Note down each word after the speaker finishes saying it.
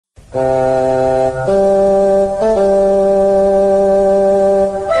Two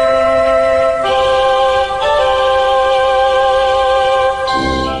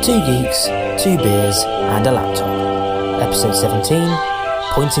Geeks, Two Beers and a Laptop. Episode 17,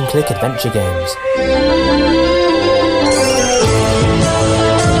 Point and Click Adventure Games.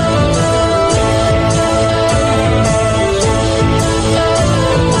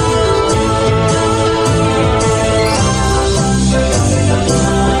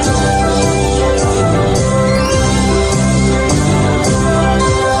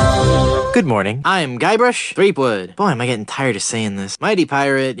 Good morning. I'm Guybrush Threepwood. Boy, am I getting tired of saying this. Mighty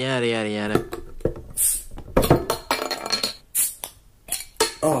pirate, yada yada yada.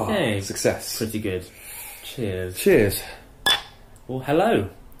 Oh, hey, success. Pretty good. Cheers. Cheers. Well,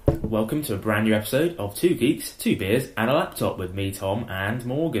 hello. Welcome to a brand new episode of Two Geeks, Two Beers and a Laptop with me, Tom, and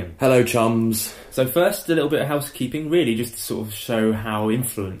Morgan. Hello, chums. So first, a little bit of housekeeping, really just to sort of show how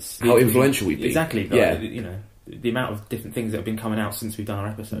influential we've been. Exactly. Yeah. You know, the amount of different things that have been coming out since we've done our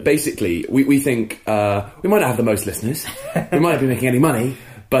episode. Basically, we think we might not have the most listeners, we might not be making any money,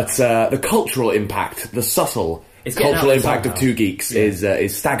 but the cultural impact, the subtle cultural impact of Two Geeks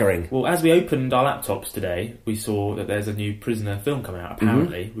is staggering. Well, as we opened our laptops today, we saw that there's a new Prisoner film coming out,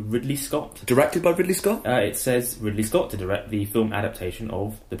 apparently, with Ridley Scott. Directed by Ridley Scott? It says Ridley Scott to direct the film adaptation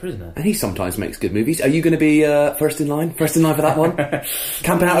of The Prisoner. And he sometimes makes good movies. Are you going to be first in line? First in line for that one?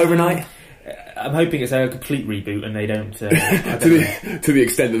 Camping out overnight? I'm hoping it's a complete reboot and they don't... to the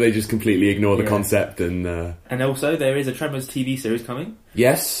extent that they just completely ignore the concept and... And also, there is a Tremors TV series coming.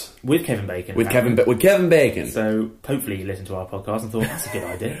 Yes. With Kevin Bacon. With Kevin Bacon. So, hopefully you listened to our podcast and thought, that's a good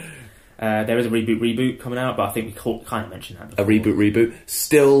idea. There is a reboot coming out, but I think we kind of mentioned that before. A reboot.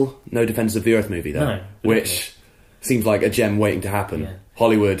 Still no Defenders of the Earth movie, though. No. Which seems like a gem waiting to happen. Yeah.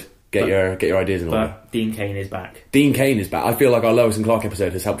 Hollywood... Get your ideas in order. But Dean Cain is back. Dean Cain is back. I feel like our Lois and Clark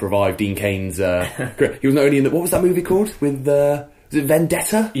episode has helped revive Dean Cain's... He was not only in the... What was that movie called? With... was it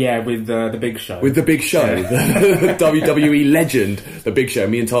Vendetta? Yeah, with The Big Show. With The Big Show. Yeah. The WWE legend, The Big Show.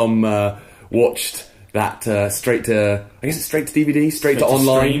 Me and Tom watched that straight to DVD, straight to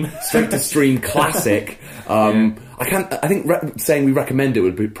online, straight to stream classic. I think saying we recommend it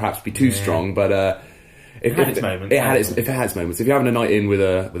would perhaps be too strong, but... It had its moments. If it had its moments. If you're having a night in with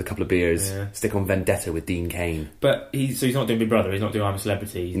a couple of beers, stick on Vendetta with Dean Cain. But he's not doing Big Brother. He's not doing I'm a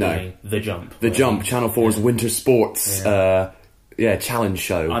Celebrity. He's doing The Jump. The Jump, Channel 4's winter sports challenge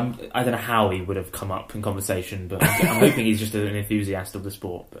show. I don't know how he would have come up in conversation, but I'm hoping he's just an enthusiast of the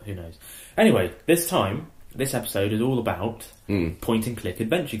sport. But who knows? Anyway, this episode is all about point and click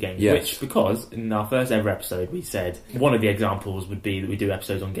adventure games, which, because in our first ever episode we said one of the examples would be that we do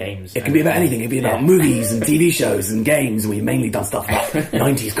episodes on games. It can be about anything. It can be about movies and TV shows and games. We've mainly done stuff about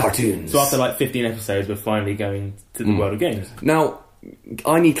 90s cartoons. So after like 15 episodes we're finally going to the world of games. Now,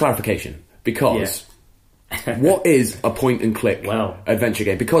 I need clarification, because what is a point and click adventure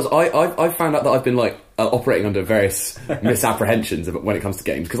game? Because I found out that I've been operating under various misapprehensions when it comes to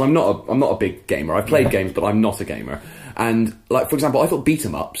games, because I'm not a big gamer. I've played games, but I'm not a gamer. And for example, I thought beat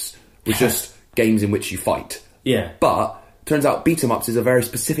 'em ups were just games in which you fight. Yeah. But turns out beat 'em ups is a very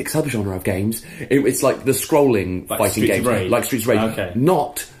specific subgenre of games. It's like the scrolling fighting games, like Streets of Rage,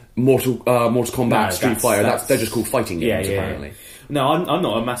 not Mortal Kombat, Street Fighter. They're just called fighting games apparently. Yeah. No, I'm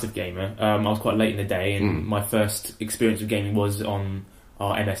not a massive gamer. I was quite late in the day, and my first experience with gaming was on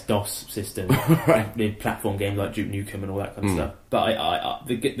our MS-DOS system, with platform games like Duke Nukem and all that kind of stuff. But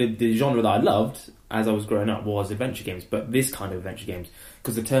the genre that I loved as I was growing up was adventure games, but this kind of adventure games,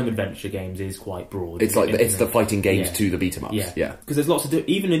 because the term adventure games is quite broad. It's it's the fighting games to the beat 'em ups. Yeah. Because there's lots to do,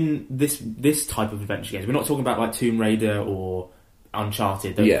 even in this type of adventure games. We're not talking about like Tomb Raider or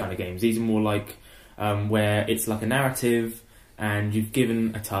Uncharted, those kind of games. These are more like where it's like a narrative, and you've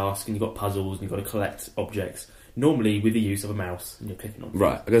given a task, and you've got puzzles, and you've got to collect objects, normally with the use of a mouse, and you're clicking on things.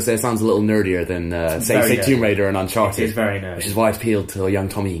 Right, I was going to say, it sounds a little nerdier than, say Tomb Raider and Uncharted. It is very nerdy. Which is why it's appealed to a young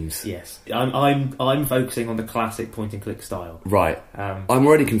Tom Eames. Yes. I'm focusing on the classic point-and-click style. Right. I'm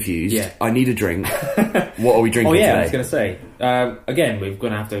already confused. Yeah. I need a drink. What are we drinking today? I was going to say. Again, we're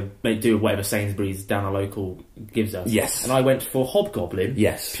going to have to make do with whatever Sainsbury's down our local gives us. Yes. And I went for Hobgoblin.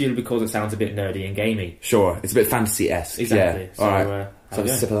 Yes. Purely because it sounds a bit nerdy and gamey. Sure. It's a bit fantasy-esque. Exactly. Yeah. Alright. So have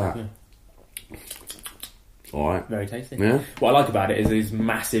a sip of that. Yeah. Alright. Very tasty. Yeah. What I like about it is these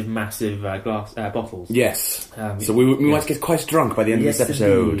massive glass bottles. Yes. So we might get quite drunk by the end of this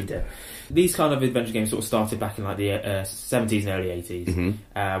episode. Indeed. These kind of adventure games sort of started back in like the 70s and early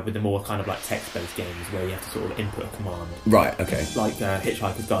 80s with the more kind of like text-based games where you have to sort of input a command. Right, okay. Like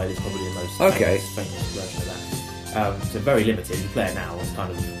Hitchhiker's Guide is probably the most famous version of that. So very limited. You play it now, it's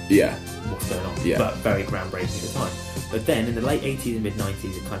kind of what's going on, but very groundbreaking at the time. But then in the late 80s and mid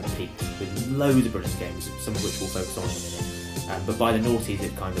 90s, it kind of peaked with loads of brilliant games, some of which we'll focus on in a minute. But by the noughties,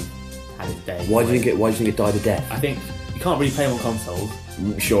 it kind of had its day. Why do you think it died a death? I think you can't really play them on consoles.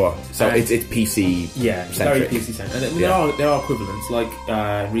 Sure. So it's PC. Yeah, it's very PC centric. And there are equivalents. Like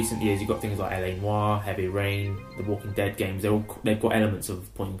in recent years, you've got things like LA Noire, Heavy Rain, the Walking Dead games. They've got elements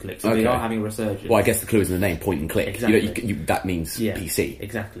of point and click, so they are having a resurgence. Well, I guess the clue is in the name, point and click. Exactly. That means PC.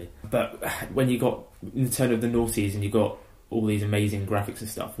 Exactly. But when you got in the turn of the noughties and you got all these amazing graphics and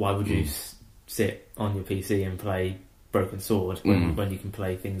stuff, why would you sit on your PC and play Broken Sword when you can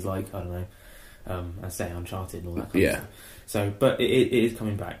play things like, I don't know, I say Uncharted and all that kind of stuff. So, but it is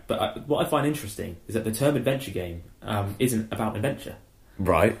coming back. But what I find interesting is that the term adventure game isn't about adventure.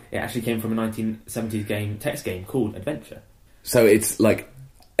 Right. It actually came from a 1970s text game called Adventure. So it's like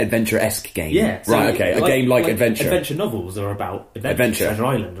adventure-esque game. Yeah. So right, okay. A game like Adventure. Adventure novels are about adventure, Treasure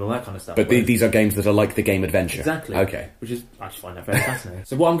Island, and all that kind of stuff. But these are games that are like the game Adventure. Exactly. Okay. Which is, I just find that very fascinating.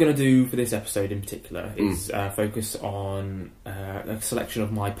 So what I'm going to do for this episode in particular is focus on a selection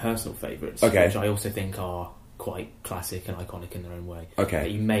of my personal favourites, which I also think are quite classic and iconic in their own way. Okay.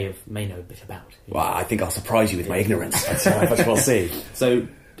 That you may know a bit about. Well, I think I'll surprise you with my ignorance. That's what we'll see. So,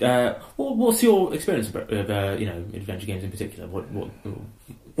 what's your experience of adventure games in particular?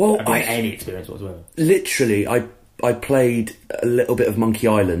 Have you any experience whatsoever? Literally, I played a little bit of Monkey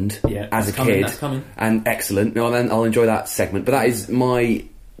Island as a kid. That's coming. And excellent. No, then I'll enjoy that segment. But that is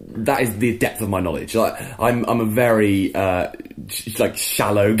the depth of my knowledge. Like, I'm a very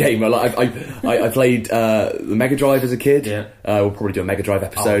shallow gamer. Like I played the Mega Drive as a kid. Yeah. We'll probably do a Mega Drive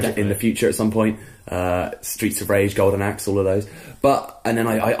episode in the future at some point. Streets of Rage, Golden Axe, all of those. And then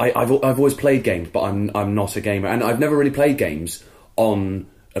I've always played games, but I'm not a gamer, and I've never really played games on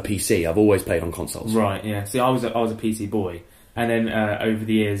a PC. I've always played on consoles. Right. Yeah. See, I was a PC boy, and then over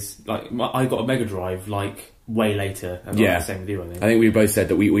the years, I got a Mega Drive way later. And the same with you, I think. I think we both said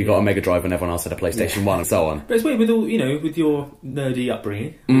that we got a Mega Drive when everyone else had a PlayStation 1 and so on. But it's weird with all with your nerdy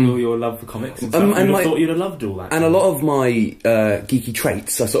upbringing, with all your love for comics and stuff. And I thought you'd have loved all that. And a lot of my geeky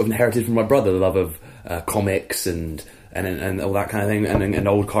traits I sort of inherited from my brother, the love of comics and all that kind of thing, and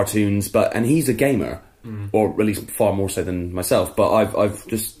old cartoons. And he's a gamer. Or at least far more so than myself, but I've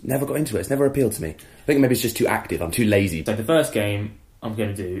just never got into it. It's never appealed to me. I think maybe it's just too active. I'm too lazy. So the first game I'm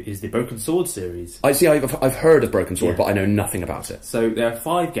going to do is the Broken Sword series. I've heard of Broken Sword, but I know nothing about it. So there are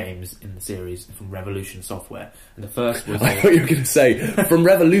 5 games in the series from Revolution Software, and the first was... I thought you were going to say, from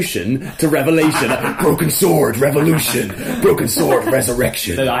Revolution to Revelation, Broken Sword, Revolution, Broken Sword,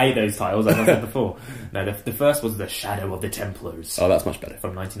 Resurrection. So I hate those titles, as I said before. No, the first was The Shadow of the Templars. Oh, that's much better.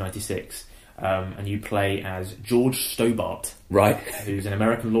 From 1996. And you play as George Stobart, right? Who's an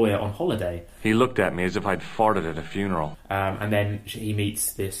American lawyer on holiday. He looked at me as if I'd farted at a funeral. And then he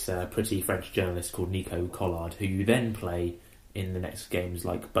meets this pretty French journalist called Nico Collard, who you then play in the next games,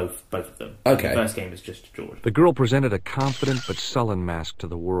 like both of them. Okay. The first game is just George. The girl presented a confident but sullen mask to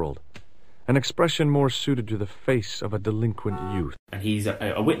the world, an expression more suited to the face of a delinquent youth. And he's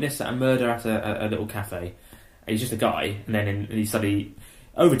a witness at a murder at a little cafe. He's just a guy, and then he suddenly...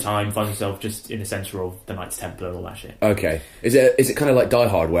 over time, finds himself just in the centre of the Knights Templar and all that shit. Okay. Is it kind of like Die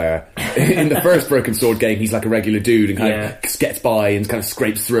Hard, where in the first Broken Sword game, he's like a regular dude and kind of gets by and kind of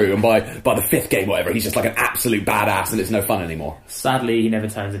scrapes through, and by the 5th game, whatever, he's just like an absolute badass and it's no fun anymore? Sadly, he never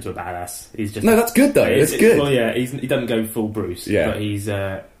turns into a badass. He's just... No, that's good though. That's good. Well, yeah, he doesn't go full Bruce. Yeah. But he's...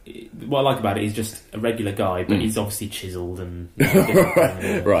 what I like about it, he's just a regular guy, but he's obviously chiselled and...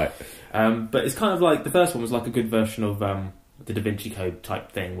 right. But it's kind of like... The first one was like a good version of... the Da Vinci Code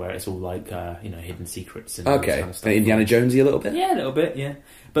type thing, where it's all like hidden secrets and okay, kind of stuff. Indiana Jonesy a little bit. Yeah, a little bit. Yeah,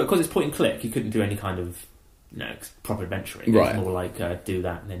 but because it's point and click, you couldn't do any kind of proper adventuring. Right. It's more like do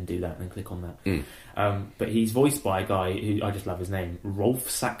that and then click on that. But he's voiced by a guy who I just love his name, Rolf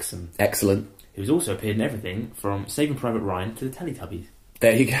Saxon. Excellent. Who's also appeared in everything from Saving Private Ryan to the Teletubbies.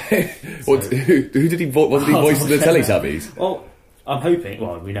 There you go. Who did he voice in the Teletubbies? Well, I'm hoping.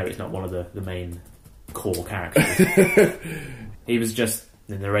 Well, we know it's not one of the main core characters. He was just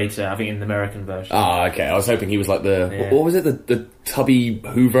the narrator, I think, in the American version. Ah, okay. I was hoping he was like what was it? The Tubby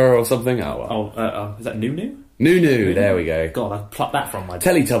Hoover or something? Oh, well. Is that Nunu? Nunu, there we go. God, I've plucked that from my...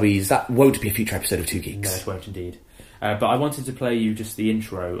 Teletubbies, that won't be a future episode of Two Geeks. No, it won't indeed. But I wanted to play you just the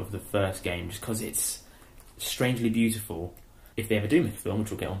intro of the first game, just because it's strangely beautiful. If they ever do make a film,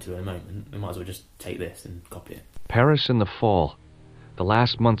 which we'll get onto in a moment, we might as well just take this and copy it. Paris in the fall, the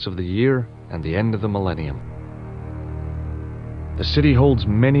last months of the year and the end of the millennium. The city holds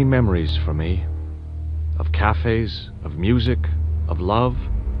many memories for me, of cafes, of music, of love,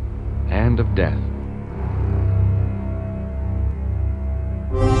 and of death.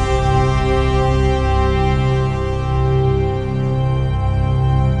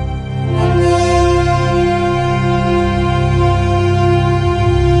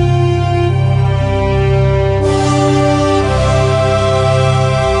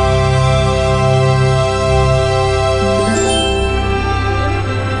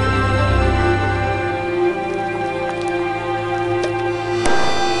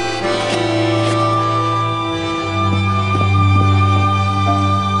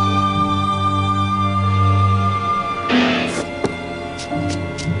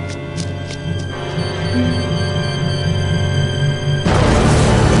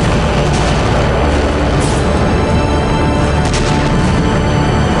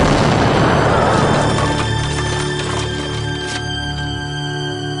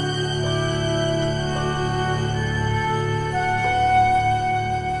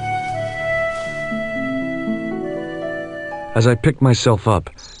 As I picked myself up,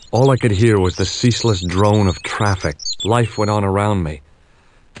 all I could hear was the ceaseless drone of traffic. Life went on around me.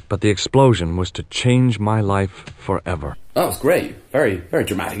 But the explosion was to change my life forever. That was great. Very, very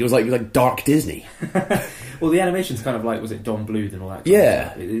dramatic. It was like dark Disney. Well, the animation's kind of like, was it Don Bluth and all that?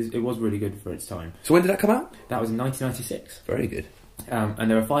 Yeah. It was really good for its time. So when did that come out? That was in 1996. Very good.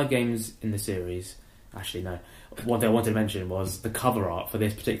 And there are 5 games in the series. Actually, no. What I wanted to mention was the cover art for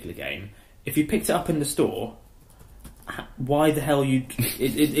this particular game. If you picked it up in the store, why the hell it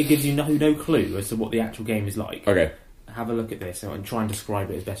gives you no clue as to what the actual game is like. Okay. Have a look at this and try and describe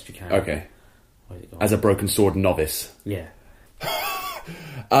it as best you can. Okay. As a broken sword novice. Yeah.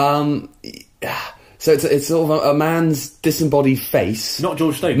 So it's sort of a man's disembodied face. Not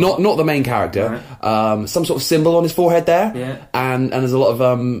George Stobart. Not the main character. Right. Some sort of symbol on his forehead there. Yeah. And there's a lot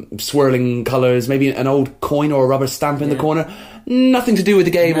of swirling colours. Maybe an old coin or a rubber stamp in the corner. Nothing to do with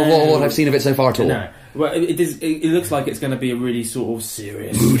the game or what I've seen of it so far at all. No. Well, it looks like it's going to be a really sort of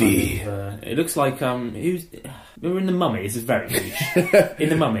serious... moody. It looks like... Remember in The Mummy? This is very niche. In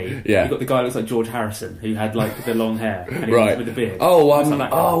The Mummy, yeah. you've got the guy who looks like George Harrison, who had like the long hair and he right. with the beard.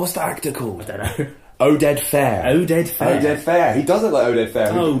 What's the actor called? I don't know. Oded Fair. Oded Fair. He does look like Oded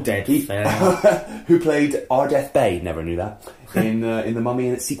Fair. Oded Fair. Who played Ardeth Bay, never knew that, in The Mummy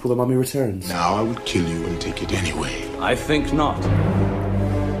and its sequel, The Mummy Returns. Now I would kill you and take it anyway. I think not.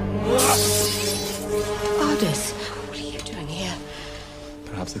 Ardeth, what are you doing here?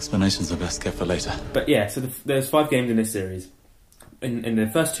 Perhaps explanations are best kept for later. But yeah, so there's 5 games in this series. In the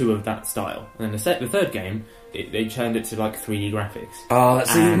first 2 of that style. And then the third game, they turned it to like 3D graphics.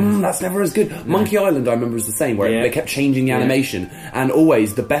 That's never as good. No. Monkey Island, I remember, was the same, where they kept changing the animation, and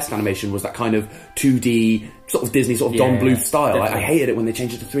always the best animation was that kind of 2D, sort of Disney, sort of Don Bluth style. I hated it when they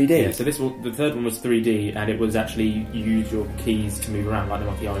changed it to 3D. Yeah, so the third one was 3D, and it was actually you use your keys to move around like the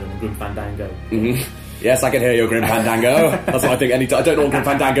Monkey Island and Grim Fandango. Mm-hmm. Yes, I can hear your Grim Fandango. That's what I think. I don't know what Grim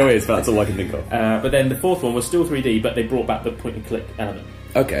Fandango is, but that's all I can think of. But then the fourth one was still 3D, but they brought back the point-and-click element.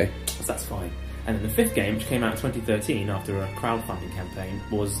 Okay. So that's fine. And then the 5th game, which came out in 2013 after a crowdfunding campaign,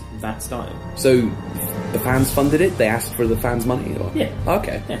 was that style. So the fans funded it? They asked for the fans' money? Or? Yeah.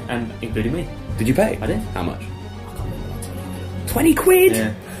 Okay. Yeah, and including me. Did you pay? I did. How much? I can't remember. 20 quid?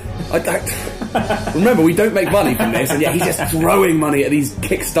 Yeah. Remember, we don't make money from this, and yet he's just throwing money at these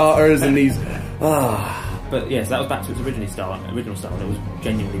Kickstarters and these... But yes, that was back to its original style, and it was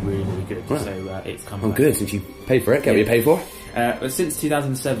genuinely really, really good. Right. So it's come back. Oh, good, since you paid for it. Get what you paid for? But since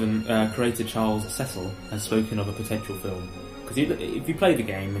 2007, creator Charles Cecil has spoken of a potential film. Because if you play the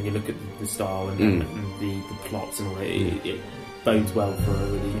game and you look at the style and the plots and all that, it bodes well for a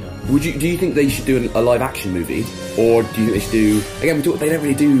really, Do you think they should do a live action movie, or do you think they should do? Again, they don't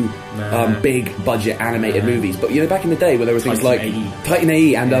really do big budget animated movies, but back in the day where there were things like Titan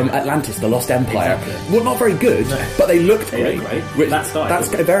AE and Atlantis: The Lost Empire. Exactly. Well, not very good, but they looked great. Which, that style. That's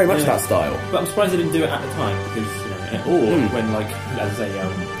very much that style. But I'm surprised they didn't do it at the time because when as I say,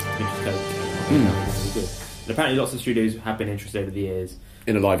 Vintage Code came out, really good. And apparently, lots of studios have been interested over the years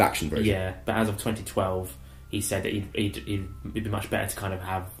in a live action version. Yeah, but as of 2012. He said that it'd be much better to kind of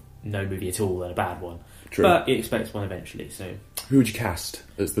have no movie at all than a bad one. True. But he expects one eventually, so... Who would you cast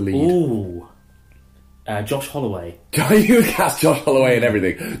as the lead? Ooh. Josh Holloway. You would cast Josh Holloway and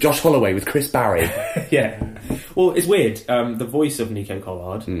everything. Josh Holloway with Chris Barry. Yeah. Well, it's weird. The voice of Nico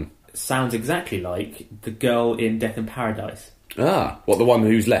Collard sounds exactly like the girl in Death in Paradise. Ah, what, the one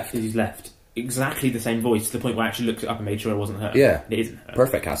who's left? Who's left. Exactly the same voice, to the point where I actually looked it up and made sure it wasn't her. Yeah. It isn't her.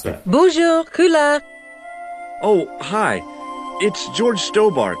 Perfect casting. Bonjour, couleur. Oh, hi. It's George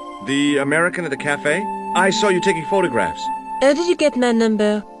Stobart, the American at the cafe. I saw you taking photographs. How did you get my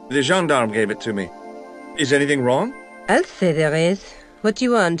number? The gendarme gave it to me. Is anything wrong? I'll say there is. What do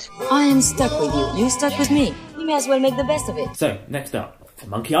you want? I am stuck with you. You stuck with me. You may as well make the best of it. So, next up, the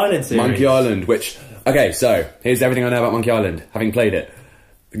Monkey Island series. Monkey Island, which... Okay, so, here's everything I know about Monkey Island, having played it.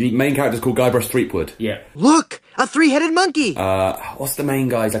 The main character's called Guybrush Threepwood. Yeah. Look! A 3-headed monkey! What's the main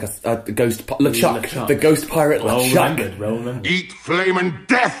guy? He's like a ghost... LeChuck. The ghost pirate LeChuck. Well remembered. Eat flamin'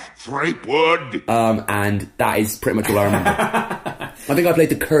 death, Threepwood! And that is pretty much all I remember. I think I played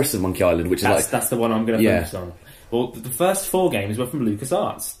The Curse of Monkey Island, which is That's the one I'm going to focus on. Well, the first 4 games were from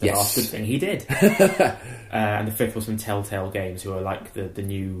LucasArts. The last good thing he did. And the 5th was from Telltale Games, who are like the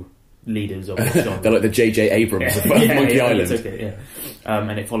new... leaders of the genre. They're like the J.J. Abrams of Monkey Island. Okay,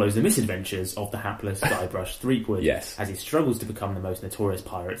 and it follows the misadventures of the hapless Guybrush Threepwood as he struggles to become the most notorious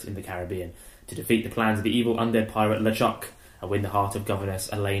pirate in the Caribbean, to defeat the plans of the evil undead pirate LeChuck and win the heart of Governess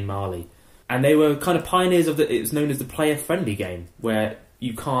Elaine Marley. And they were kind of pioneers of it's known as the player-friendly game, where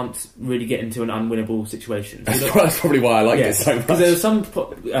you can't really get into an unwinnable situation. So that's probably why I liked it so much. Because there are some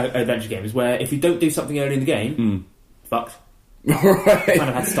adventure games where if you don't do something early in the game, fucked. Right. You kind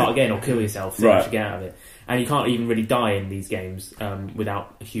of had to start again or kill yourself to actually get out of it. And you can't even really die in these games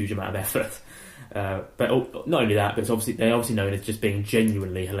without a huge amount of effort. But not only that, but they're obviously known as just being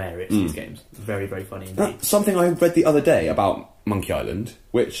genuinely hilarious, these games. Very, very funny indeed. Something I read the other day about Monkey Island,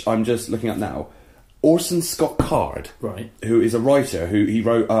 which I'm just looking at now. Orson Scott Card, right, who is a writer he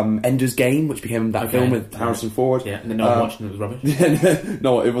wrote Ender's Game, which became that film with Harrison Ford. Yeah, and then I watched and it was rubbish.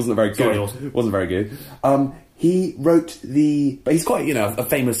 No, it wasn't very good. Sorry, Orson. It wasn't very good. He wrote but he's quite, a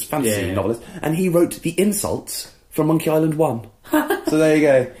famous fantasy novelist, and he wrote the insults for Monkey Island 1. So there you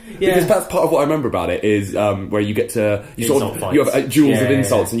go. Because that's part of what I remember about it, is where you get to... You have duels of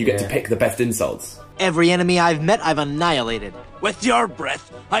insults, and you get to pick the best insults. Every enemy I've met, I've annihilated. With your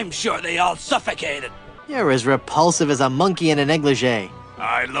breath, I'm sure they all suffocated. You're as repulsive as a monkey in a negligee.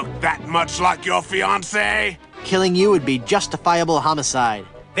 I look that much like your fiancé? Killing you would be justifiable homicide.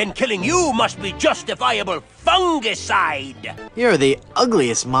 Then killing you must be justifiable fungicide. You're the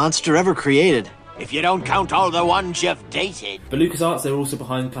ugliest monster ever created. If you don't count all the ones you've dated. But LucasArts, they're also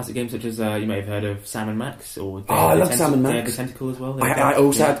behind classic games such as, you may have heard of Sam & Max, or I love Sam & Max. Day of the Tentacle as well. I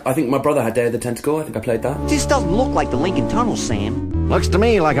also had, I think my brother had Day of the Tentacle, I think I played that. This doesn't look like the Lincoln Tunnel, Sam. Looks to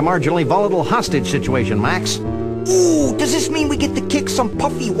me like a marginally volatile hostage situation, Max. Ooh, does this mean we get to kick some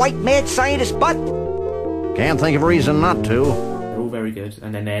puffy white mad scientist butt? Can't think of a reason not to. They're all very good,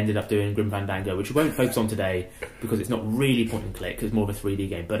 and then they ended up doing Grim Fandango, which we won't focus on today, because it's not really point and click, it's more of a 3D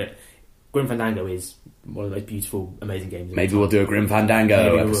game, but Grim Fandango is one of those beautiful, amazing games. Maybe we'll do a Grim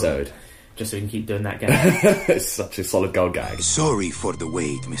Fandango episode. Just so we can keep doing that game. It's such a solid gold gag. Sorry for the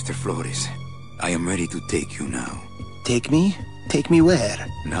wait, Mr. Flores. I am ready to take you now. Take me? Take me where?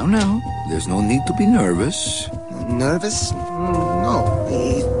 Now, there's no need to be nervous. Nervous?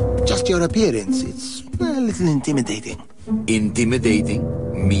 No, just your appearance. It's a little intimidating.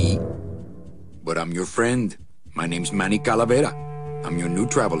 Intimidating? Me? But I'm your friend. My name's Manny Calavera. I'm your new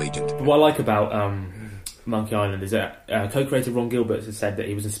travel agent. What I like about Monkey Island is that co-creator Ron Gilbert has said that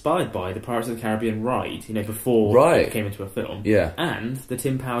he was inspired by the Pirates of the Caribbean ride, before it came into a film. Yeah. And the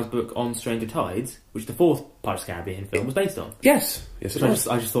Tim Powers book On Stranger Tides, which the fourth Pirates of the Caribbean film was based on. Yes. Yes, it was.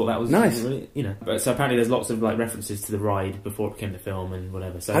 I just thought that was nice. Really, But so apparently there's lots of references to the ride before it became the film and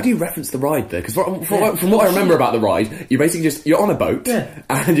whatever. So how do you reference the ride though? Because from what I remember about the ride, you basically you're on a boat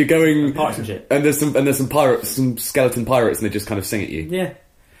and you're going and pirates and shit. And there's some pirates, some skeleton pirates, and they just kind of sing at you. Yeah.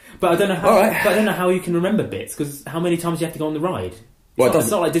 But I don't know how. But I don't know how you can remember bits, because how many times do you have to go on the ride?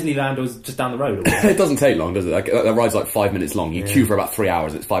 It's not like Disneyland was just down the road. It doesn't take long, does it? That ride's like 5 minutes long. You queue for about 3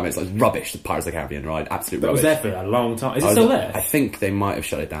 hours. It's 5 minutes. It's rubbish. The Pirates of the Caribbean ride, absolute rubbish. It was there for a long time. Is it still there? I think they might have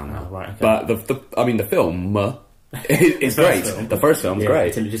shut it down now. Oh, right. Okay. But the film is great. The first film's great.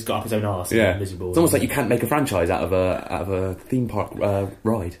 Until it just got up its own arse. Yeah. Miserable. It's almost like you can't make a franchise out of a theme park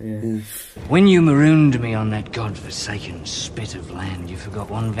ride. Yeah. When you marooned me on that godforsaken spit of land, you forgot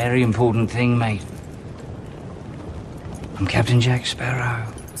one very important thing, mate. I'm Captain Jack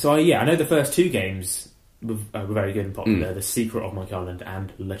Sparrow. So I know the first two games were very good and popular, The Secret of Monkey Island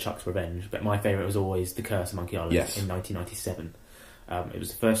and LeChuck's Revenge, but my favourite was always The Curse of Monkey Island in 1997. It was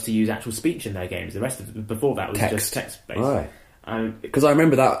the first to use actual speech in their games. The rest of before that was just text-based. Right. Because I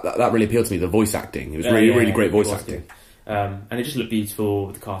remember that really appealed to me, the voice acting. It was really great voice acting. And it just looked beautiful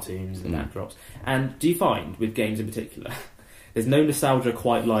with the cartoons and backdrops. And do you find, with games in particular, there's no nostalgia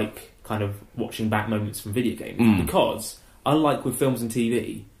quite like kind of watching back moments from video games? Because, unlike with films and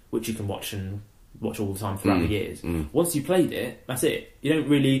TV, which you can watch all the time throughout the years, once you played it, that's it. You don't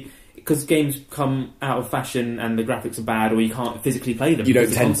really... Because games come out of fashion and the graphics are bad, or you can't physically play them. You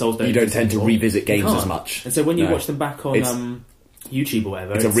don't tend to revisit games as much. And so when you watch them back on YouTube or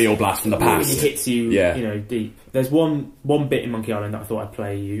whatever, it's a real blast from the past. It hits you, deep. There's one bit in Monkey Island that I thought I'd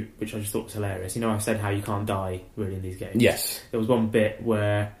play you, which I just thought was hilarious. I said how you can't die really in these games. Yes. There was one bit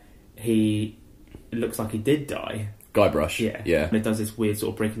where it looks like he did die. Guybrush. Yeah. And it does this weird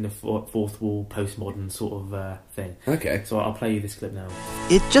sort of breaking the fourth wall, postmodern sort of thing. Okay. So I'll play you this clip now.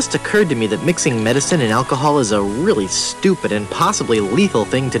 It just occurred to me that mixing medicine and alcohol is a really stupid and possibly lethal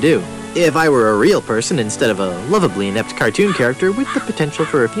thing to do. If I were a real person instead of a lovably inept cartoon character with the potential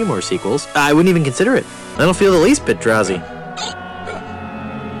for a few more sequels, I wouldn't even consider it. I don't feel the least bit drowsy.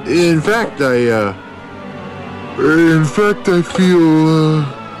 In fact, I feel,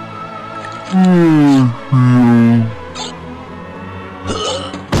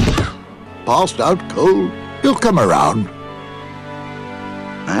 passed out cold. He'll come around.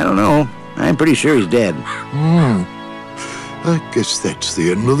 I don't know. I'm pretty sure he's dead. I guess that's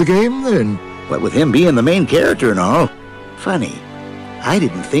the end of the game, then. What with him being the main character and all. Funny. I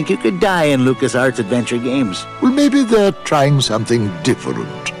didn't think you could die in LucasArts adventure games. Well, maybe they're trying something different.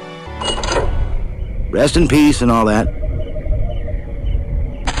 Rest in peace and all that.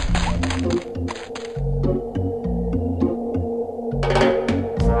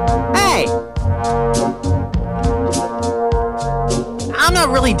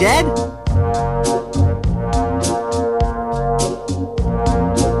 not really dead?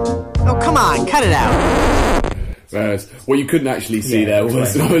 Oh, come on, cut it out. Whereas what you couldn't actually see there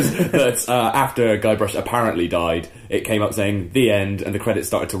was that after Guybrush apparently died, it came up saying the end, and the credits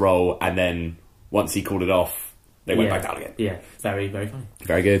started to roll, and then once he called it off, they went back down again. Yeah, very, very funny.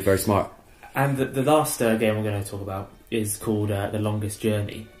 Very good, very smart. And the last game we're going to talk about is called The Longest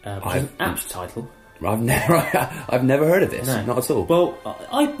Journey, which is an apt title. I've never heard of this. No. Not at all. Well,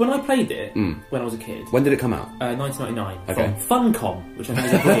 when I played it when I was a kid. When did it come out? 1999 from Funcom, which I think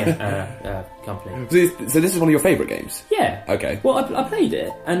is a brilliant company. So this is one of your favourite games? Yeah. Okay. Well, I played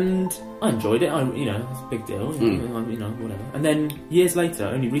it and I enjoyed it. It's a big deal. Whatever. And then years later,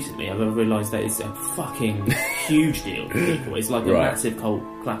 only recently, I've realised that it's a fucking huge deal for people. It's like a massive cult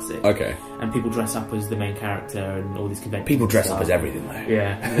classic. Okay. And people dress up as the main character and all these conventions. People dress up as everything, though.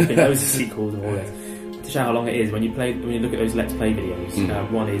 Yeah. And there's been loads of sequels and all this. To show how long it is, when you look at those Let's Play videos,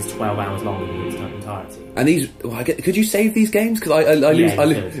 one is 12 hours long in its entirety. And these, could you save these games? Because I lose.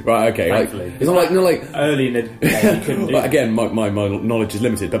 Right, okay. It's not like early in the day you couldn't do it. Again, my knowledge is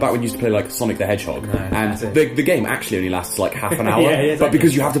limited. But back when you used to play like Sonic the Hedgehog, and the game actually only lasts like half an hour. Exactly. But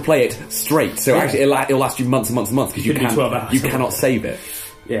because you have to play it straight, so actually it'll last you months and months and months because you cannot save it.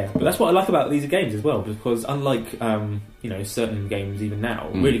 Yeah, but that's what I like about these games as well, because unlike certain games even now,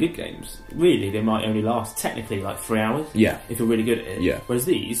 really good games, really they might only last technically like 3 hours. Yeah, if you're really good at it. Yeah. Whereas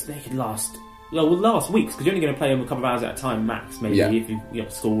these, they could last weeks because you're only going to play them a couple of hours at a time max, maybe if you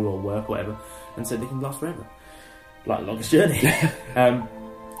got school or work or whatever, and so they can last forever, like The Longest Journey.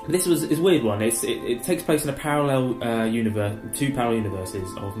 This is a weird one. It takes place in a parallel universe, two parallel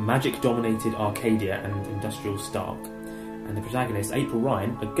universes of magic-dominated Arcadia and industrial Stark. And the protagonist, April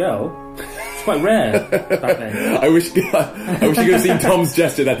Ryan, a girl. It's quite rare back then. I wish you could have seen Tom's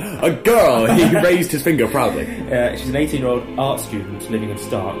gesture then. A girl! He raised his finger proudly. She's an 18-year-old art student living in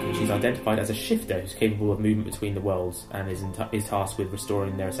Stark, and she's identified as a shifter who's capable of movement between the worlds and is tasked with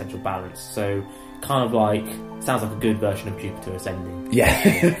restoring their essential balance. So, kind of like, sounds like a good version of Jupiter Ascending.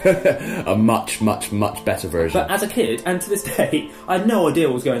 Yeah. A much, much, much better version. But as a kid, and to this day, I had no idea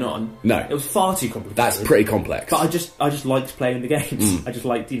what was going on. No. It was far too complicated. That's pretty complex. But I just liked playing the games. I just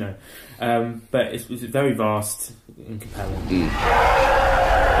liked, but it was very vast and compelling.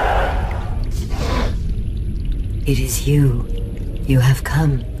 It is you. You have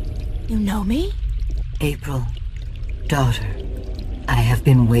come. You know me? April, daughter, I have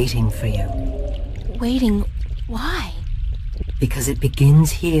been waiting for you. Waiting? Why? Because it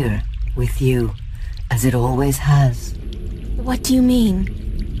begins here, with you, as it always has. What do you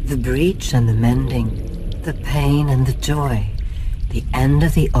mean? The breach and the mending, the pain and the joy, the end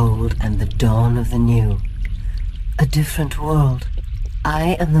of the old and the dawn of the new. A different world.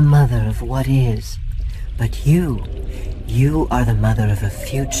 I am the mother of what is, but you are the mother of a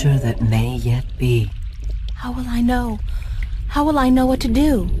future that may yet be. How will I know? How will I know what to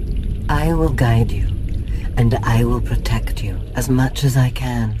do? I will guide you, and I will protect you as much as I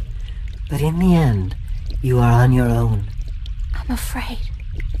can. But in the end, you are on your own. I'm afraid.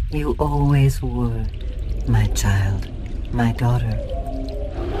 You always were, my child, my daughter.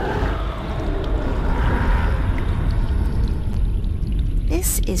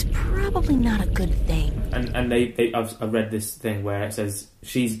 This is probably not a good thing. And I've read this thing where it says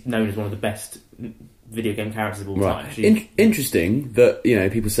she's known as one of the best video game characters of all time. Interesting that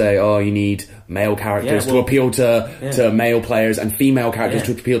people say, you need male characters to appeal to male players and female characters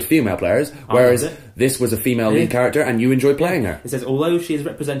to appeal to female players, whereas this was a female lead character and you enjoyed playing her. It says, although she is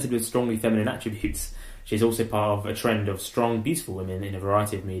represented with strongly feminine attributes, she is also part of a trend of strong, beautiful women in a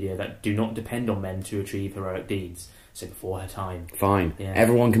variety of media that do not depend on men to achieve heroic deeds. So before her time. Fine. Yeah.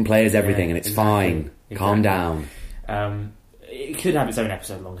 Everyone can play as everything and it's fine. Exactly. Calm down. It could have its own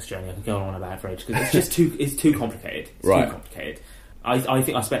episode, Longest Journey. I could go on about it for ages because it's just too complicated. It's too complicated. I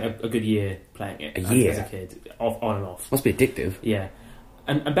think I spent a good year playing it as a kid, on and off. Must be addictive. Yeah.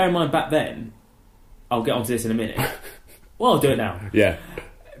 And bear in mind, back then, I'll get onto this in a minute. Well, I'll do it now. Yeah.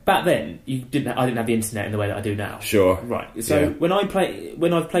 Back then, I didn't have the internet in the way that I do now. Sure. Right. So when I've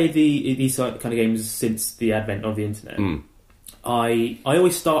played these kind of games since the advent of the internet, I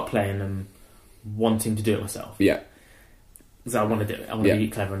always start playing them wanting to do it myself. Yeah. Because I want to do it. I want to be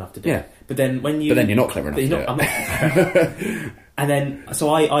clever enough to do it. But then But then you're not clever enough to do it. I'm not clever. And then,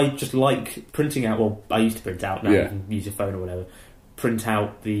 so I just like printing out, well, I used to print out, now you can use your phone or whatever, print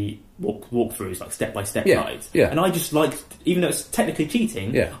out the walkthroughs, like step-by-step guides. Yeah. And I just liked, even though it's technically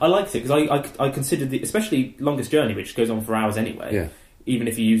cheating, I liked it, because I considered, especially Longest Journey, which goes on for hours anyway, even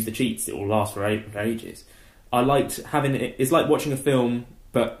if you use the cheats, it will last for ages. I liked having it, it's like watching a film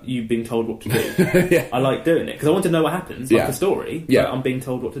but you've been told what to do. I like doing it because I want to know what happens, like a story. But I'm being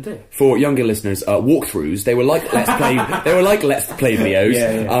told what to do. For younger listeners, walkthroughs, they were like let's play. They were like let's play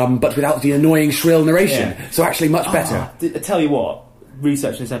videos, but without the annoying shrill narration. So actually, much better. I tell you what,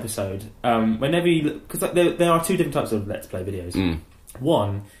 researching this episode, whenever you because there are two different types of let's play videos.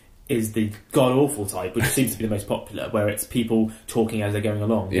 One is the god-awful type, which seems to be the most popular, where it's people talking as they're going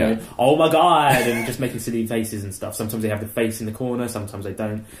along. You know, oh my god, and just making silly faces and stuff. Sometimes they have the face in the corner, sometimes they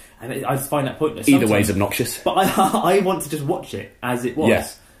don't. And I just find that pointless. Either way is obnoxious. But I want to just watch it as it was. Yeah.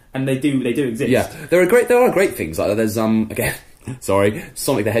 And they do exist. Yeah, there are great things. Like there's, again... Sorry,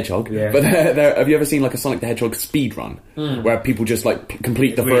 Sonic the Hedgehog. Yeah. But have you ever seen like a Sonic the Hedgehog speed run where people just like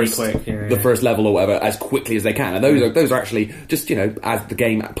complete the first level or whatever as quickly as they can? And those are actually just as the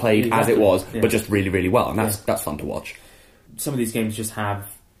game played as it was, but just really really well, and that's fun to watch. Some of these games just have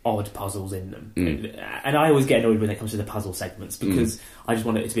odd puzzles in them, and I always get annoyed when it comes to the puzzle segments because I just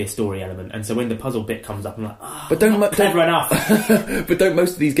want it to be a story element. And so when the puzzle bit comes up, I'm like, but not clever enough. But don't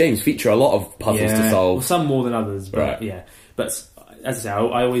most of these games feature a lot of puzzles to solve? Well, some more than others, but yeah. But as I say,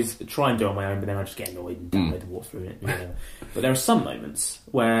 I always try and do it on my own, but then I just get annoyed and download and walk through it. But there are some moments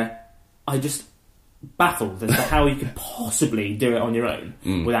where I just baffled as to how you could possibly do it on your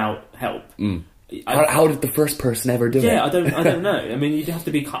own without help. How did the first person ever do it? Yeah, I don't know. I mean, you'd have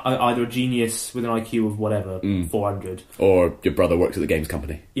to be either a genius with an IQ of whatever, 400, or your brother works at the games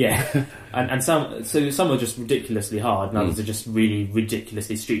company. Yeah, and some are just ridiculously hard, and others are just really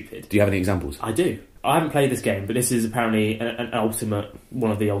ridiculously stupid. Do you have any examples? I do. I haven't played this game, but this is apparently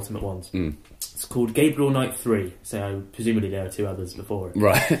one of the ultimate ones. It's called Gabriel Knight 3, so presumably there are two others before it.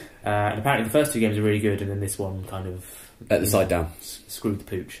 Right. And apparently the first two games are really good, and then this one kind of... Let the side down. Screwed the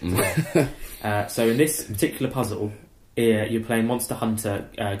pooch. So in this particular puzzle, you're playing Monster Hunter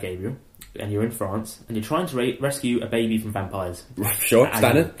Gabriel, and you're in France, and you're trying to rescue a baby from vampires. Sure,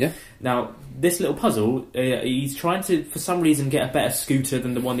 standard, yeah. Now, this little puzzle, he's trying to, for some reason, get a better scooter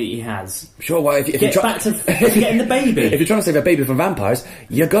than the one that he has. Sure, well, if you're back to getting the baby. If you're trying to save a baby from vampires,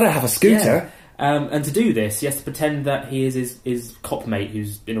 you gotta have a scooter. Yeah. And to do this, he has to pretend that he is his cop mate,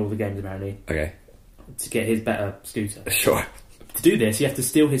 who's in all the games, apparently. Okay. To get his better scooter. Sure. To do this, you have to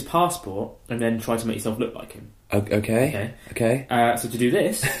steal his passport and then try to make yourself look like him. Okay. So to do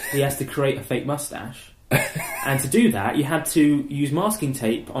this, he has to create a fake moustache. And to do that, you had to use masking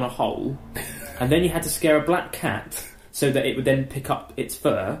tape on a hole, and then you had to scare a black cat so that it would then pick up its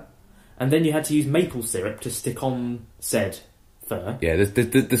fur, and then you had to use maple syrup to stick on said fur. Yeah,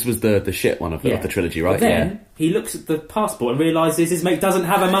 this was the shit one of the trilogy, right? But then he looks at the passport and realises his mate doesn't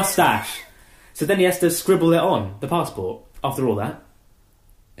have a moustache. So then he has to scribble it on the passport after all that.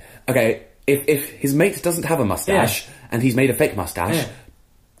 Okay, if his mate doesn't have a moustache and he's made a fake moustache,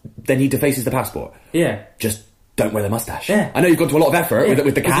 then he defaces the passport. Yeah. Just don't wear the moustache. Yeah. I know you've gone to a lot of effort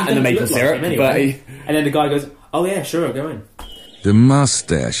with the cat and the maple syrup, but... And then the guy goes, oh yeah, sure, go in. The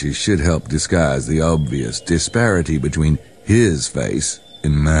mustaches should help disguise the obvious disparity between his face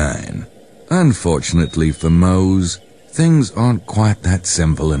and mine. Unfortunately for Mose, things aren't quite that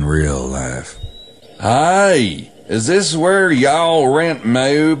simple in real life. Hey, is this where y'all rent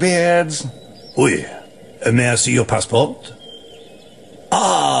mopeds? Oui. May I see your passport?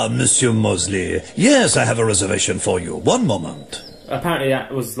 Ah, Monsieur Mosley. Yes, I have a reservation for you. One moment. Apparently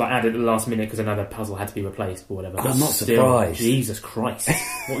that was added at the last minute because another puzzle had to be replaced or whatever. I'm not surprised. Jesus Christ.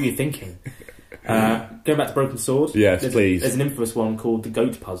 What were you thinking? Going back to Broken Sword. Yes, please. There's an infamous one called the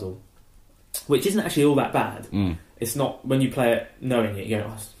Goat Puzzle, which isn't actually all that bad. It's not, when you play it knowing it, you go,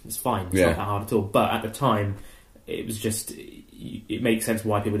 oh, it's fine, it's not that hard at all. But at the time, it was just, it makes sense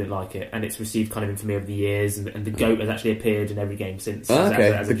why people didn't like it, and it's received kind of infamy over the years, and the goat has actually appeared in every game since.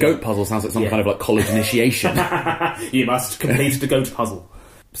 As the goat puzzle sounds like some kind of college initiation. You must complete the goat puzzle.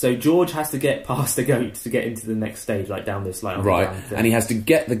 So George has to get past the goat to get into the next stage, down this right, and he has to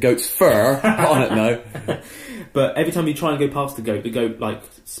get the goat's fur on it now. But every time you try and go past the goat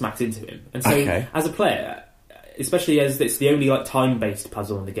smacks into him, and so as a player, especially as it's the only time-based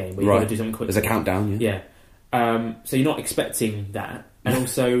puzzle in the game where you've got to do something quick. There's a countdown. Yeah. So you're not expecting that, and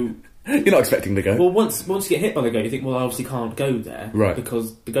also you're not expecting the goat. Well, once you get hit by the goat, you think, well, I obviously can't go there, right?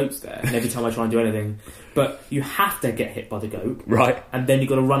 Because the goat's there. And every time I try and do anything, but you have to get hit by the goat, right? And then you've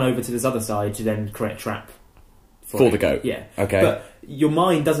got to run over to this other side to then create a trap for the goat. Yeah. Okay. But your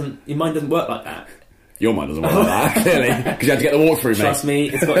mind doesn't work like that. Your mind doesn't work like that, clearly, because you had to get the walkthrough, mate. Trust me,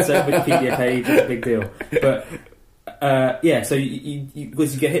 it's got its own Wikipedia page. It's a big deal, but. So you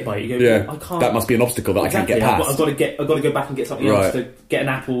once you get hit by it, you go, I can't. That must be an obstacle that I can't get past. I've got to go back and get something else to get an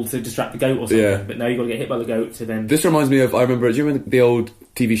apple to distract the goat or something. But no, you've got to get hit by the goat to then. This reminds me of, I remember, do you remember the old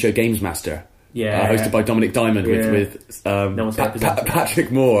TV show Games Master? hosted by Dominic Diamond with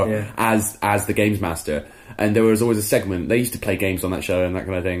Patrick Moore as the games master. And there was always a segment. They used to play games on that show and that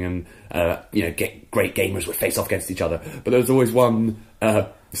kind of thing, and great gamers would face off against each other. But there was always one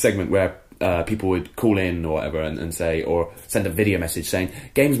segment where people would call in or whatever and say, or send a video message saying,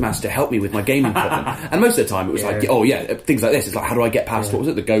 "Games Master, help me with my gaming problem." And most of the time it was things like this. It's like, how do I get past what was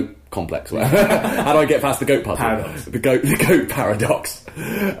it, the goat complex? How do I get past the goat puzzle? Paradox. The goat paradox.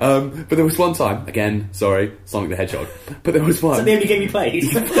 But there was one time, again, sorry, Sonic the Hedgehog. But there was one. Is that the only game you played?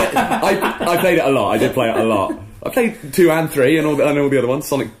 I played it a lot. I did play it a lot. I played 2 and 3 and all the other ones,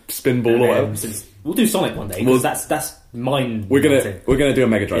 Sonic Spinball or whatever. We'll do Sonic one day, because that's mine. We're gonna do a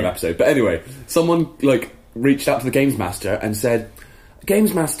Mega Drive episode. But anyway, someone reached out to the Games Master and said,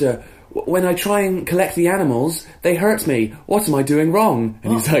 "Games Master, when I try and collect the animals, they hurt me. What am I doing wrong?"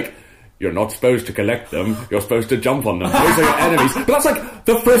 And he's like, "You're not supposed to collect them. You're supposed to jump on them. Those are your enemies." But that's like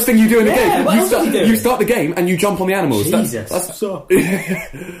the first thing you do in the game. You start the game and you jump on the animals. Jesus.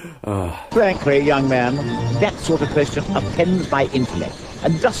 Frankly, young man, that sort of question offends my intellect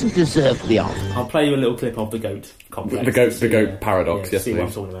and doesn't deserve the answer. I'll play you a little clip of the goat complex. The goat paradox, yes, see what I'm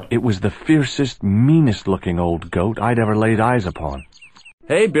please. talking about. It was the fiercest, meanest-looking old goat I'd ever laid eyes upon.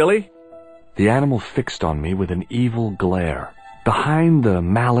 "Hey, Billy!" The animal fixed on me with an evil glare. Behind the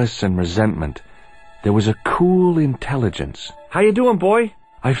malice and resentment, there was a cool intelligence. "How you doing, boy?"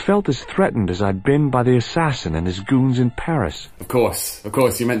 I felt as threatened as I'd been by the assassin and his goons in Paris. Of course,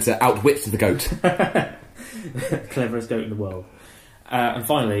 you meant to outwit the goat. Cleverest goat in the world. And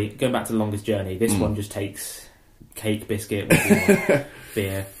finally, going back to the longest journey, this one just takes cake, biscuit,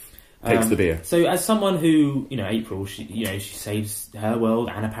 beer. Takes the beer. So, as someone who, April, she saves her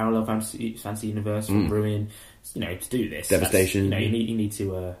world and a parallel fantasy universe from ruin. To do this, devastation. You need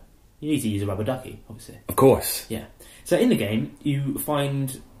to use a rubber ducky, obviously. Of course. Yeah. So in the game, you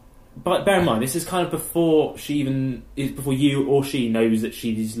find. But bear in mind, this is kind of before before you or she knows that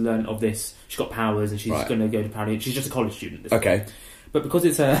she's learned of this. She's got powers and she's going to go to Paris. She's just a college student. Okay. But because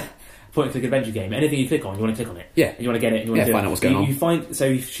it's a point-and-click adventure game, anything you click on, you want to click on it. Yeah. You want to get it. And you want to find out what's going on. So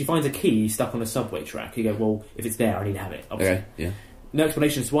if she finds a key stuck on a subway track, you go, well, if it's there, I need to have it. Obviously. Okay. Yeah. No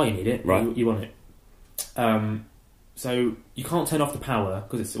explanation as to why you need it. Right. You want it. So you can't turn off the power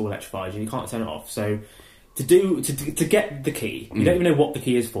because it's all electrified, and you can't turn it off. So to get the key, you don't even know what the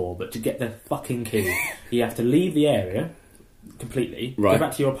key is for, but to get the fucking key, you have to leave the area completely, go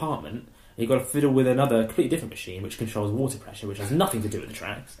back to your apartment, and you've got to fiddle with another completely different machine which controls water pressure, which has nothing to do with the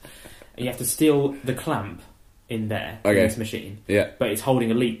tracks. And you have to steal the clamp in there, in this machine, but it's holding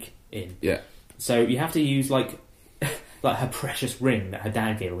a leak in. Yeah. So you have to use like her precious ring that her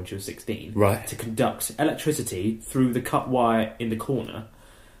dad gave her when she was 16, to conduct electricity through the cut wire in the corner,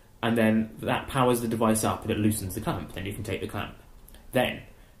 and then that powers the device up and it loosens the clamp. Then you can take the clamp. Then,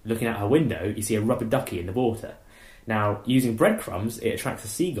 looking out her window, you see a rubber ducky in the water. Now, using breadcrumbs, it attracts a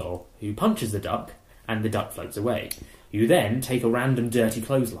seagull who punches the duck, and the duck floats away. You then take a random dirty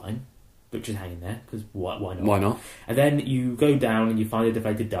clothesline, which is hanging there, because why not? Why not? And then you go down and you find a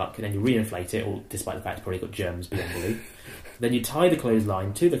deflated duck, and then you reinflate it, or despite the fact it's probably got germs beyond belief. Then you tie the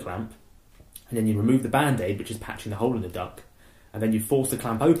clothesline to the clamp, and then you remove the band-aid, which is patching the hole in the duck, and then you force the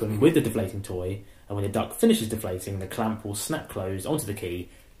clamp open with the deflating toy, and when the duck finishes deflating, the clamp will snap closed onto the key,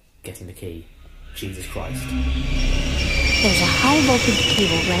 getting the key. Jesus Christ. There's a high-voltage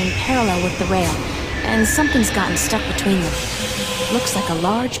cable running parallel with the rail, and something's gotten stuck between them. Looks like a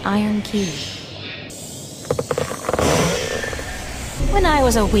large iron key. When I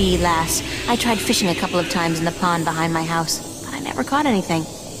was a wee lass, I tried fishing a couple of times in the pond behind my house, but I never caught anything.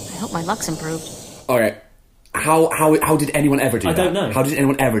 I hope my luck's improved. Okay. How did anyone ever do that? I don't know. How did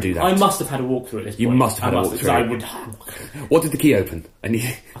anyone ever do that? I must have had a walkthrough at this point. You must have had a walkthrough. What did the key open?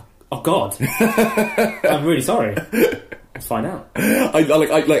 Oh God! I'm really sorry. Let's find out.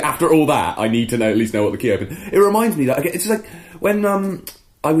 Like after all that, I need to at least know what the key opened. It reminds me that it's like when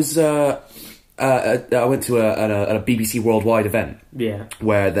I was I went to a BBC Worldwide event. Yeah.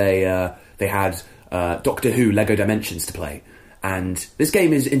 Where they had Doctor Who Lego Dimensions to play, and this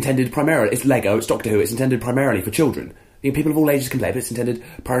game is intended primarily. It's Lego. It's Doctor Who. It's intended primarily for children. People of all ages can play, but it's intended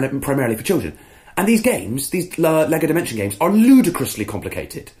primarily for children. And these games, these Lego Dimension games, are ludicrously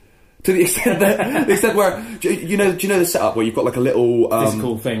complicated. To the extent where do you know the setup where you've got like a little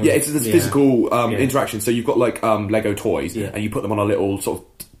physical thing? Yeah, it's this physical interaction. So you've got like Lego toys, and you put them on a little sort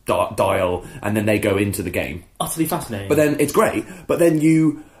of dial, and then they go into the game. Utterly fascinating. But then it's great. But then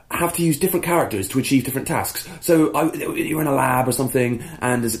you have to use different characters to achieve different tasks. So you're in a lab or something,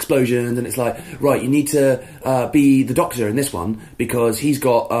 and there's explosions, and it's like, right, you need to be the Doctor in this one because he's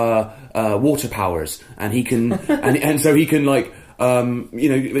got water powers, and he can and so he can like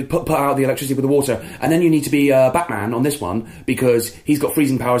put out the electricity with the water, and then you need to be Batman on this one because he's got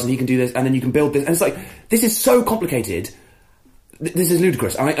freezing powers and he can do this, and then you can build this, and it's like, this is so complicated. This is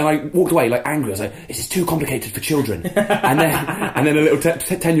ludicrous. And I walked away like angry. I was like, this is too complicated for children. and then a little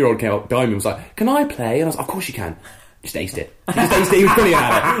 10-year-old came up behind me and was like, can I play? And I was like, of course you can. Just aced it. He was brilliant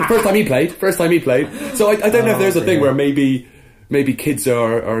at it. First time he played. So I don't know if there's a thing where maybe kids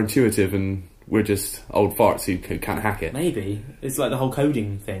are intuitive and we're just old farts who can't hack it. Maybe. It's like the whole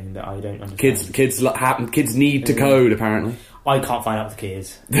coding thing that I don't understand. Kids need to code, apparently. I can't find out the key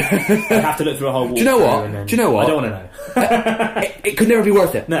is. I have to look through a whole walkthrough. Do you know what? I don't want to know. It could never be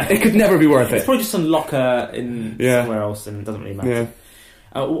worth it. No. It could never be worth it. It's probably just some locker in somewhere else and it doesn't really matter.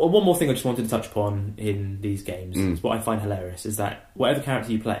 Yeah. One more thing I just wanted to touch upon in these games is what I find hilarious is that whatever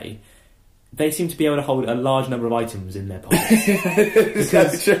character you play, they seem to be able to hold a large number of items in their pockets.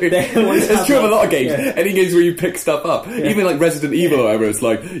 That's true. It's true of a lot of games. Yeah. Any games where you pick stuff up, even like Resident Evil or whatever, it's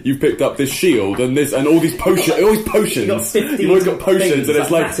like you've picked up this shield and this and all these potions. You've always got potions, and it's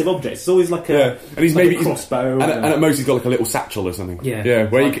like massive objects. It's always like a and he's like maybe a crossbow, and at most he's got like a little satchel or something. Yeah.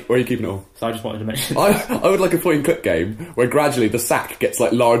 Where are you keeping it all? So I just wanted to mention. I would like a point and click game where gradually the sack gets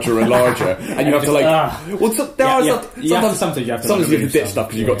like larger and larger, and you have to like. Sometimes you have to ditch stuff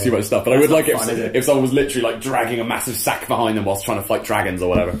because you've got too much stuff. But I would like it if someone was literally like dragging a massive sack behind them whilst trying to fight dragons or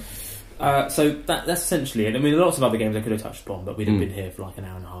whatever. So that's essentially it. I mean, lots of other games I could have touched upon, but we'd have been here for like an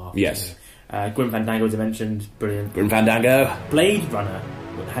hour and a half. Yes. Grim Fandango, as I mentioned, brilliant. Grim Fandango. Blade Runner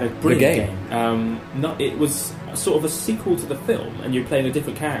had a brilliant game. It was sort of a sequel to the film, and you're playing a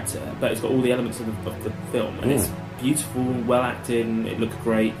different character, but it's got all the elements of the film, and it's beautiful, well acted, and it looked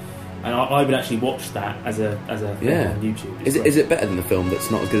great. And I would actually watch that as a film on YouTube. Is it better than the film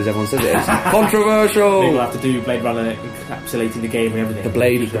that's not as good as everyone says it is? Controversial! Maybe we'll have to do Blade Runner encapsulating the game and everything. The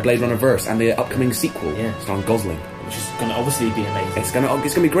Blade Runner verse and the upcoming sequel starring Gosling. Which is going to obviously be amazing. It's going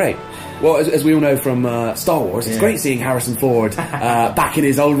to be great. Well, as we all know from Star Wars, it's great seeing Harrison Ford back in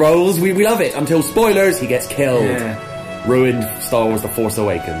his old roles. We love it until, spoilers, he gets killed. Ruined Star Wars The Force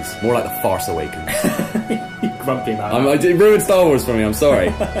Awakens. More like The Farce Awakens. Grumpy about it ruined Star Wars for me, I'm sorry.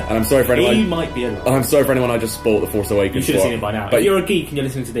 And I'm sorry for anyone. He might be alive. I'm sorry for anyone I just spoiled The Force Awakens. You should have seen it by now. But if you're a geek and you're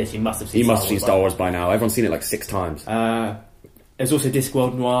listening to this, you must have seen Star Wars by now. Everyone's seen it like 6 times. There's also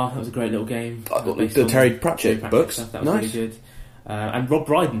Discworld Noir. That was a great little game. The Terry Pratchett books. Stuff. That was really good. And Rob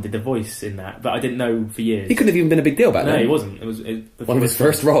Brydon did the voice in that, but I didn't know for years. He couldn't have even been a big deal back then. No, he wasn't. It was one of his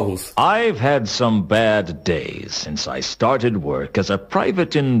first roles. I've had some bad days since I started work as a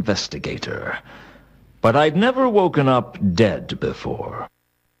private investigator, but I'd never woken up dead before.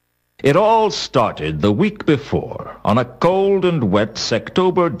 It all started the week before, on a cold and wet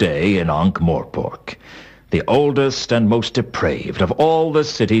Sectober day in Ankh-Morpork, the oldest and most depraved of all the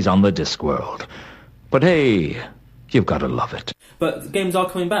cities on the Discworld. But hey, you've got to love it. But games are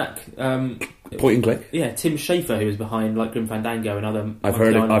coming back. Point and click. Yeah, Tim Schafer, who was behind like Grim Fandango and other. I've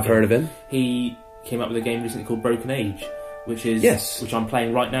heard of him. He came up with a game recently called Broken Age, which I'm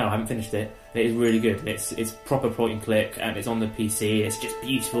playing right now. I haven't finished it. It is really good. It's proper point and click, and it's on the PC. It's just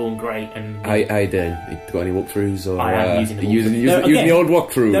beautiful and great. And how you doing? You got any walkthroughs? Or I am using the old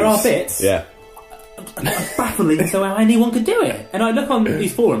walkthroughs. There are bits. Yeah. Baffling, so how anyone could do it. And I look on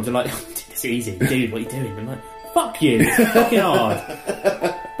these forums and like, it's easy, dude. What are you doing? I'm like, fuck you, it's fucking hard.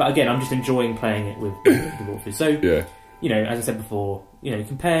 But again, I'm just enjoying playing it with walkthroughs. So, as I said before,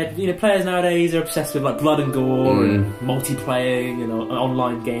 players nowadays are obsessed with like blood and gore and multiplaying and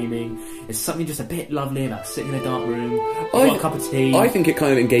online gaming. There's something just a bit lovely about sitting in a dark room, got a cup of tea. I think it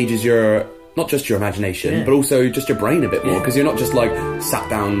kind of engages not just your imagination, but also just your brain a bit more, because you're not just like sat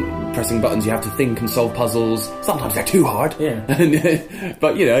down pressing buttons. You have to think and solve puzzles. Sometimes they're too hard. Yeah.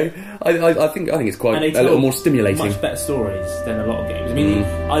 But I think it's quite a little more stimulating. Much better stories than a lot of games. I mean,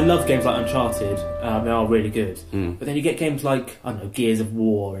 I love games like Uncharted. They are really good. But then you get games like, I don't know, Gears of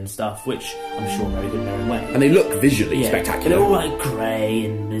War and stuff, which I'm sure are very good in their own way. And they look visually spectacular. They're all like grey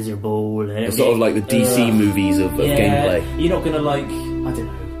and miserable. And it's sort of like the DC movies of gameplay. You're not going to like, I don't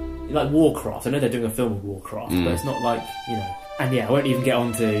know, like Warcraft. I know they're doing a film of Warcraft, but it's not like, And I won't even get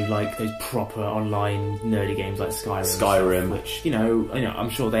on to like those proper online nerdy games like Skyrim. Which, I'm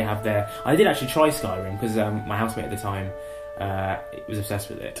sure they have their... I did actually try Skyrim because my housemate at the time was obsessed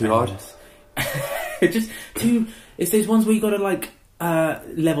with it. Too hard? It's just too... It's those ones where you got to like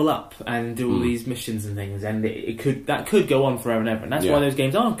level up and do all these missions and things, and that could go on forever and ever. And that's why those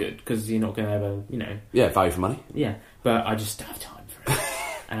games aren't good, because you're not going to ever, Yeah, value for money. Yeah, but I just don't have time for it.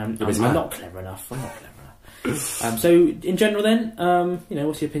 And I'm not clever enough. So, in general then,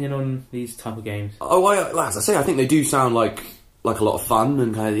 what's your opinion on these type of games? As I say, I think they do sound like like a lot of fun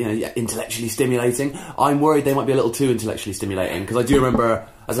and kind of intellectually stimulating. I'm worried they might be a little too intellectually stimulating because I do remember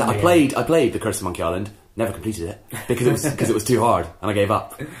I played The Curse of Monkey Island, never completed it because it was too hard and I gave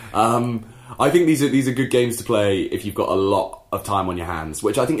up. I think these are good games to play if you've got a lot of time on your hands,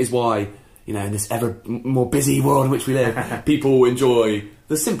 which I think is why in this ever more busy world in which we live, people enjoy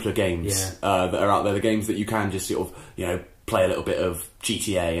the simpler games that are out there, the games that you can just sort of play a little bit of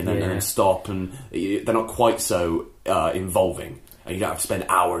GTA and then stop, and they're not quite so involving, and you don't have to spend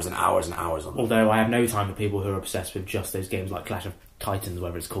hours and hours and hours on them. Although I have no time for people who are obsessed with just those games like Clash of Titans,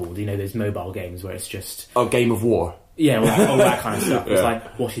 whatever it's called. Those mobile games where it's just Game of War. Yeah, all that kind of stuff. It's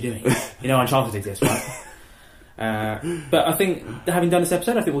like, what are you doing? Uncharted exists, right? But I think, having done this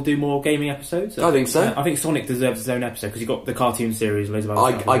episode, I think we'll do more gaming episodes. I think so. I think Sonic deserves its own episode because you've got the cartoon series, loads of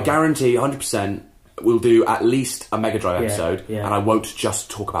other stuff. I guarantee 100% we'll do at least a Mega Drive episode, and I won't just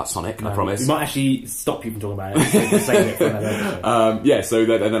talk about Sonic, I promise. We might actually stop you from talking about it, so save it for another episode. So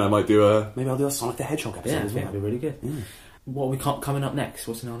then I might do maybe I'll do a Sonic the Hedgehog episode as well. That'd be really good. Yeah. What are we coming up next?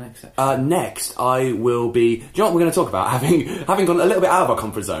 What's in our next section? Next, I will be... Do you know what we're going to talk about? Having gone a little bit out of our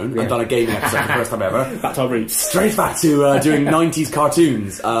comfort zone and done a gaming episode for the first time ever. Back to our roots. Straight back to doing 90s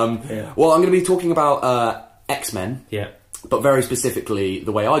cartoons. Well, I'm going to be talking about X-Men. Yeah. But very specifically,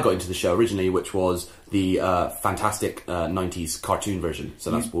 the way I got into the show originally, which was the fantastic 90s cartoon version.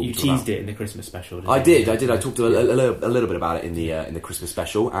 So that's what you teased it in the Christmas special. I did. I talked a little bit about it in the Christmas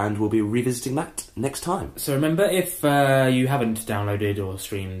special, and we'll be revisiting that next time. So remember, if you haven't downloaded or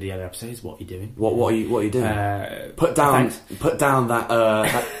streamed the other episodes, what are you doing? What are you doing? Put down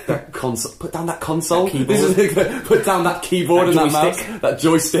that console. Put down that console. Put down that keyboard and that mouse, that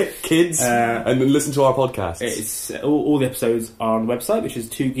joystick, kids, and then listen to our podcast. It's all the episodes are on the website, which is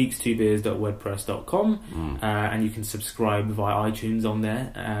 2geeks2beers.wordpress.com. And you can subscribe via iTunes on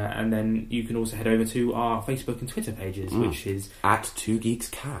there, and then you can also head over to our Facebook and Twitter pages, which is at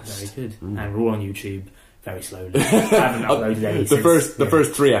 2geekscast. Very good. And we're all on YouTube very slowly. I haven't uploaded any. The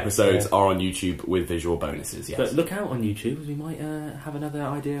first 3 episodes are on YouTube with visual bonuses. Yes, but look out on YouTube because we might have another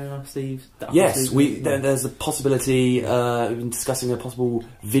idea in our sleeves. Yes, there's a possibility. We've been discussing a possible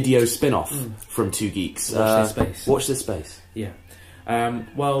video spin-off from 2 Geeks. Watch this space. Yeah.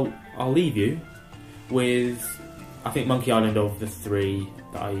 Well, I'll leave you with, I think, Monkey Island of the 3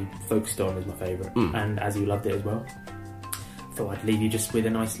 that I focused on is my favourite, and as you loved it as well. Thought I'd leave you just with a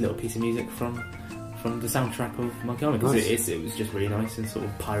nice little piece of music from the soundtrack of Monkey Island, because it was just really nice and sort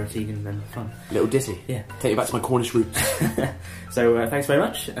of piratey and fun. Little ditty. Yeah. Take you back to my Cornish roots. So thanks very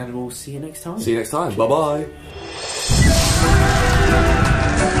much, and we'll see you next time. See you next time. Bye bye.